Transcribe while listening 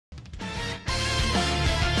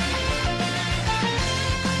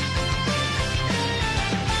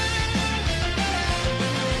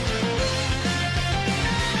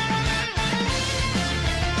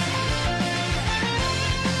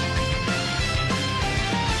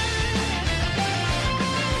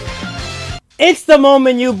It's the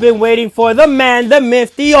moment you've been waiting for. The man, the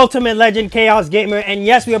myth, the ultimate legend, Chaos Gamer. And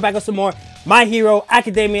yes, we are back with some more My Hero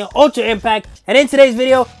Academia Ultra Impact. And in today's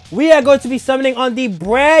video, we are going to be summoning on the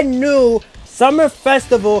brand new Summer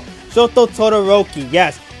Festival Shoto Todoroki.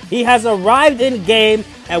 Yes, he has arrived in game,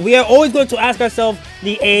 and we are always going to ask ourselves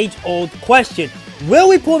the age-old question. Will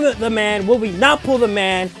we pull the man? Will we not pull the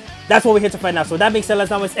man? That's what we're here to find out. So with that being said,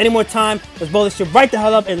 let's not waste any more time. Let's blow this shit right the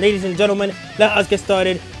hell up. And ladies and gentlemen, let us get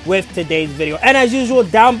started with today's video. And as usual,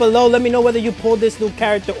 down below, let me know whether you pulled this new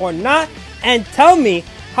character or not. And tell me,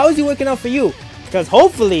 how is he working out for you? Because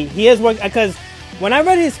hopefully he is working. Because when I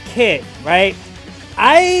read his kit, right,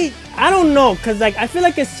 I don't know. Because like I feel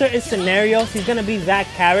like in certain scenarios, he's going to be that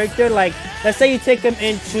character. Like, let's say you take him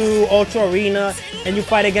into Ultra Arena and you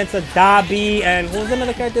fight against a Dabi. And who was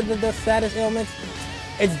another character that does status ailments?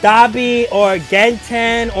 It's Dabi or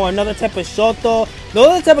Genten or another type of Shoto. Those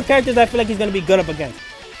are the type of characters I feel like he's going to be good up against.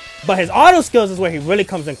 But his auto skills is where he really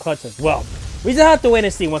comes in clutch as well. We just have to wait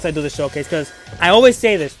and see once I do the showcase, because I always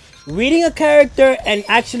say this. Reading a character and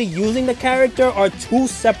actually using the character are two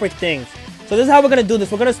separate things. So this is how we're going to do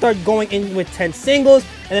this. We're going to start going in with 10 singles.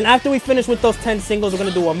 And then after we finish with those 10 singles, we're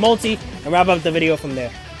going to do a multi and wrap up the video from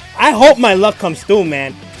there. I hope my luck comes through,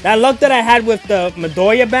 man. That luck that I had with the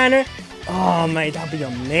Midoriya banner. Oh man, that'd be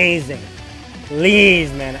amazing.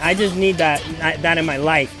 Please, man. I just need that in my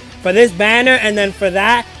life. For this banner, and then for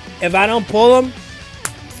that, if I don't pull him,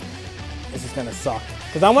 this is gonna suck.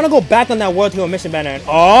 Because I want to go back on that World Hero Mission banner. And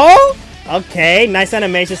oh! Okay, nice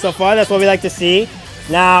animation so far. That's what we like to see.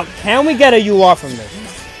 Now, can we get a UR from this?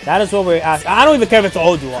 That is what we're asking. I don't even care if it's an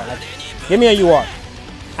old UR. Like, give me a UR.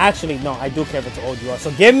 Actually, no, I do care if it's an old UR.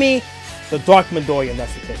 So give me the Dark Midoriya if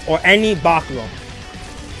that's the case. Or any Bakuro.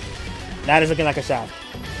 That is looking like a shaft.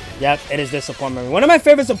 Yep, it is this support memory. One of my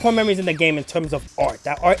favorite support memories in the game in terms of art.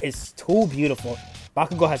 That art is too beautiful.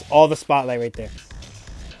 Bakugo has all the spotlight right there.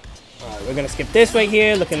 Alright, we're going to skip this right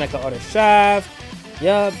here. Looking like an other shaft.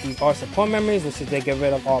 Yep, these are support memories, which is they get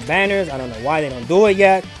rid of all banners. I don't know why they don't do it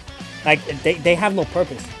yet. Like, they have no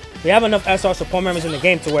purpose. We have enough SR support memories in the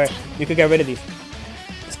game to where you could get rid of these.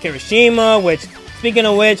 It's Kirishima, which, speaking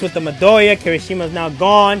of which, with the Midoriya, Kirishima is now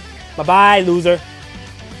gone. Bye-bye, loser.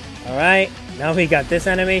 Alright, now we got this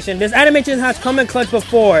animation. This animation has come in clutch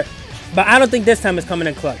before, but I don't think this time it's coming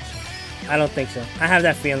in clutch. I don't think so. I have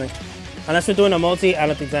that feeling. Unless we're doing a multi, I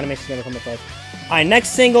don't think this animation is going to come in clutch. Alright, next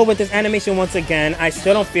single with this animation once again. I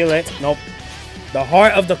still don't feel it. Nope. The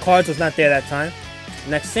heart of the cards was not there that time.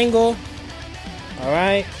 Next single.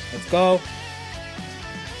 Alright, let's go.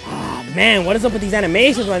 Man, what is up with these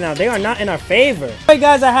animations right now? They are not in our favor. Alright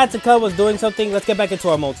guys, I had to cut, was doing something. Let's get back into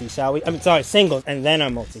our multi, shall we? I mean, sorry, singles and then our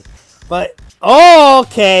multi. But, oh,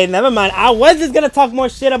 okay, never mind. I was just going to talk more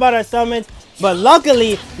shit about our summons, but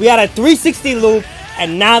luckily, we had a 360 loop,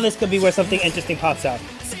 and now this could be where something interesting pops out.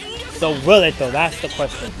 So will it though? That's the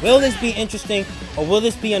question. Will this be interesting, or will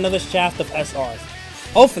this be another shaft of SRs?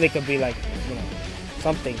 Hopefully it could be like, you know,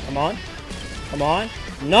 something. Come on. Come on.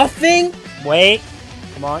 Nothing? Wait.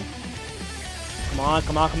 Come on. Come on,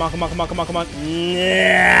 come on, come on, come on, come on, come on, come on.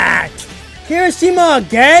 Nah. Kirishima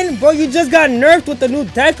again? Bro, you just got nerfed with the new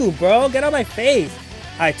Deku, bro. Get out of my face.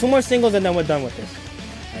 Alright, 2 more singles and then we're done with this.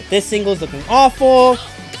 Alright, this single's looking awful.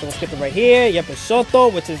 So we'll skip it right here. Yep, it's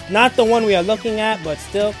Shoto, which is not the one we are looking at, but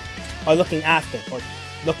still are looking after or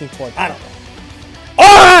looking toward. I don't know.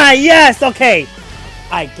 Ah, yes, okay.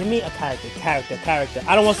 Alright, give me a character.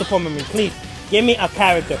 I don't want support memory, please. Give me a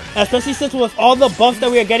character. Especially since with all the buffs that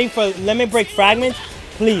we are getting for Limit Break Fragments.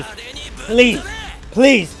 Please. Please.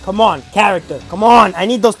 Please. Come on. Character. Come on. I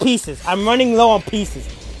need those pieces. I'm running low on pieces.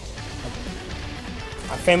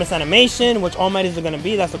 Our famous animation. Which All Might is it going to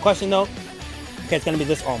be? That's the question though. Okay, it's going to be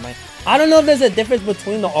this All Might. I don't know if there's a difference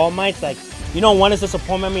between the All Mights. Like, you know, one is a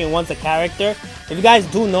support memory and one's a character. If you guys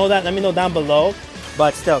do know that, let me know down below.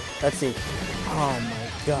 But still, let's see. Oh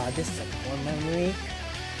my god. This support memory.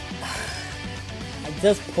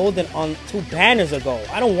 Just pulled it on 2 banners ago.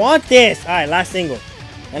 I don't want this. Alright, last single.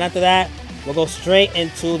 And after that, we'll go straight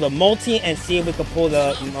into the multi and see if we can pull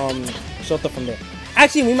the Shoto from there.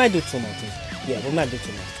 Actually, we might do 2 multis. Yeah, we might do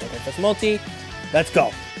 2 multis. Okay, first multi. Let's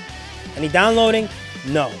go. Any downloading?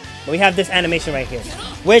 No. But we have this animation right here,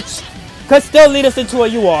 which could still lead us into a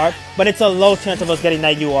UR, but it's a low chance of us getting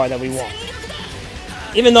that UR that we want.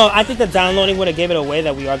 Even though I think the downloading would have gave it away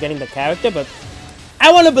that we are getting the character, but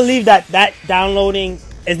I want to believe that downloading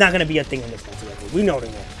is not going to be a thing in this one. We know they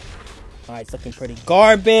won't. Alright, it's looking pretty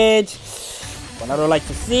garbage. What I would like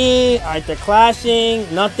to see. Alright, they're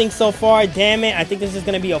clashing. Nothing so far. Damn it. I think this is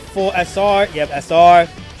going to be a full SR. Yep, SR.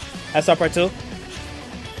 SR part 2.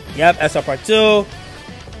 Yep, SR part 2.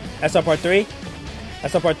 SR part 3.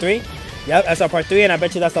 SR part 3. Yep, SR part 3, and I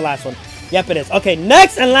bet you that's the last one. Yep, it is. Okay,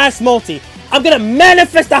 next and last multi. I'm gonna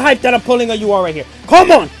manifest the hype that I'm pulling a UR right here.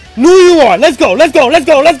 Come on! New UR! Let's go! Let's go! Let's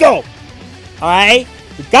go! Let's go! Alright?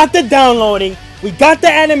 We got the downloading. We got the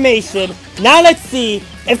animation. Now let's see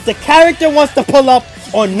if the character wants to pull up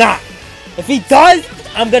or not. If he does,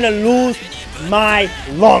 I'm gonna lose my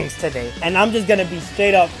lungs today. And I'm just gonna be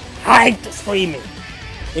straight up hyped screaming.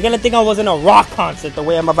 You're gonna think I was in a rock concert the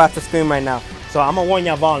way I'm about to scream right now. So I'm gonna warn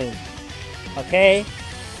y'all volume. Okay?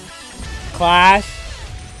 Clash.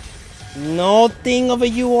 No thing of a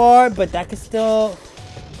UR, but that could still...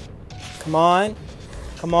 Come on.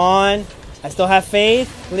 Come on. I still have faith.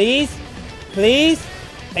 Please. Please.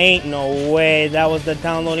 Ain't no way. That was the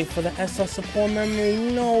downloading for the SR support memory.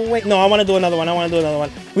 No way. No, I want to do another one. I want to do another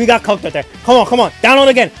one. We got cooked right there. Come on, come on. Download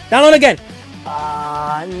again. Download again.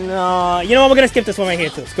 No. You know what? We're going to skip this one right here,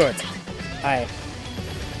 too. Screw it. All right.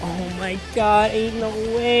 Oh, my God. Ain't no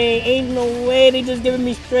way. Ain't no way. They just giving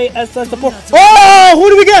me straight SR support. Oh! Who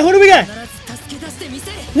do we get? Who do we get?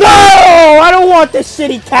 No! I don't want this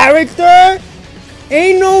shitty character.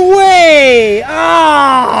 Ain't no way.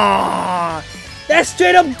 Ah! That's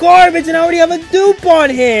straight up garbage, and I already have a dupe on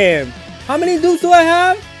him. How many dupes do I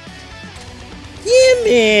have? Damn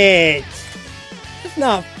it. That's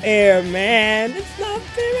not fair, man. That's not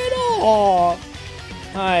fair at all.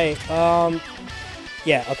 Alright,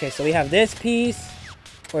 yeah, okay, so we have this piece.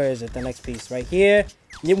 Where is it? The next piece right here.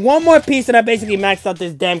 One more piece and I basically maxed out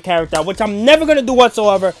this damn character, which I'm never going to do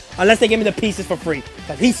whatsoever unless they give me the pieces for free.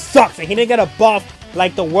 Because he sucks and he didn't get a buff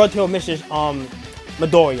like the World Hero Missions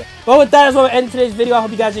Midoriya. But with that, that's where we end today's video. I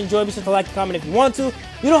hope you guys enjoyed. Be sure to like and comment if you want to.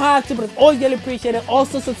 You don't have to, but it's always really appreciated.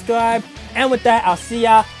 Also subscribe. And with that, I'll see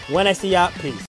ya when I see ya. Peace.